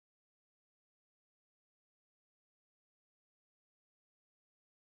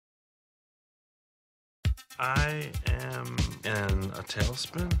I am in a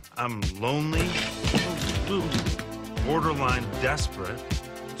tailspin. I'm lonely, borderline desperate.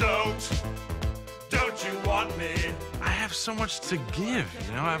 Don't you want me? I have so much to give,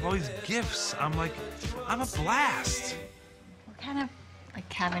 you know? I have all these gifts. I'm a blast. We're kind of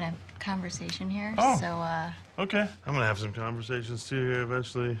like having a conversation here, Oh. so, Okay. I'm gonna have some conversations too here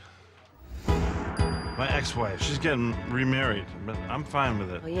eventually. My ex-wife, she's getting remarried, but I'm fine with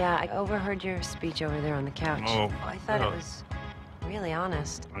it. Well, yeah, I overheard your speech over there on the couch. Oh. I thought it was really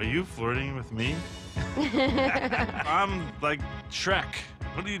honest. Are you flirting with me? I'm like Shrek.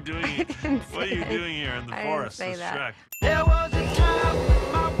 What are you doing? What are you doing here in the forest? I didn't say as that. Shrek? There was a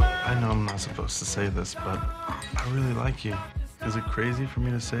time I know I'm not supposed to say this, but I really like you. Is it crazy for me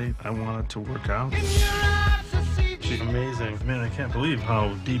to say I want it to work out? She's amazing. Man, I can't believe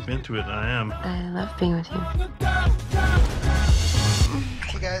how deep into it I am. I love being with you.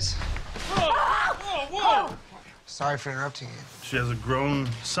 Hey, guys. Whoa! Sorry for interrupting you. She has a grown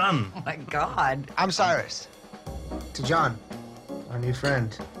son. Oh, my God. I'm Cyrus. To John, our new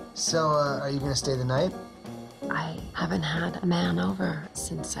friend. So, are you gonna stay the night? I haven't had a man over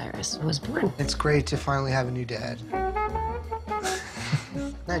since Cyrus was born. It's great to finally have a new dad.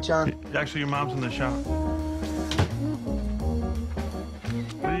 Night, John. Actually, your mom's in the shop.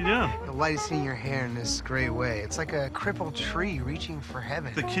 What are you doing? The light's hitting your hair in this great way. It's like a crippled tree reaching for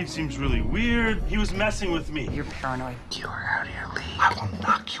heaven. The kid seems really weird. He was messing with me. You're paranoid. You are out of your league. I will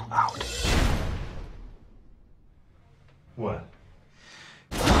knock you out. What?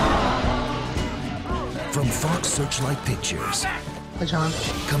 From Fox Searchlight Pictures Hi, John.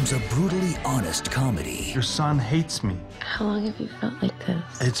 comes a brutally honest comedy. Your son hates me. How long have you felt like this?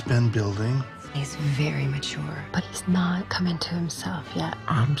 It's been building. He's very mature, but he's not come into himself yet.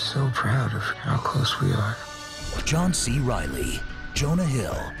 I'm so proud of how close we are. John C. Reilly, Jonah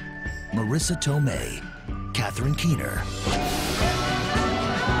Hill, Marissa Tomei, Catherine Keener.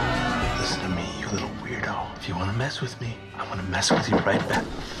 Listen to me, you little weirdo. If you want to mess with me, I want to mess with you right back.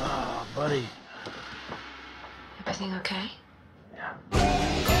 Oh, buddy. Everything okay?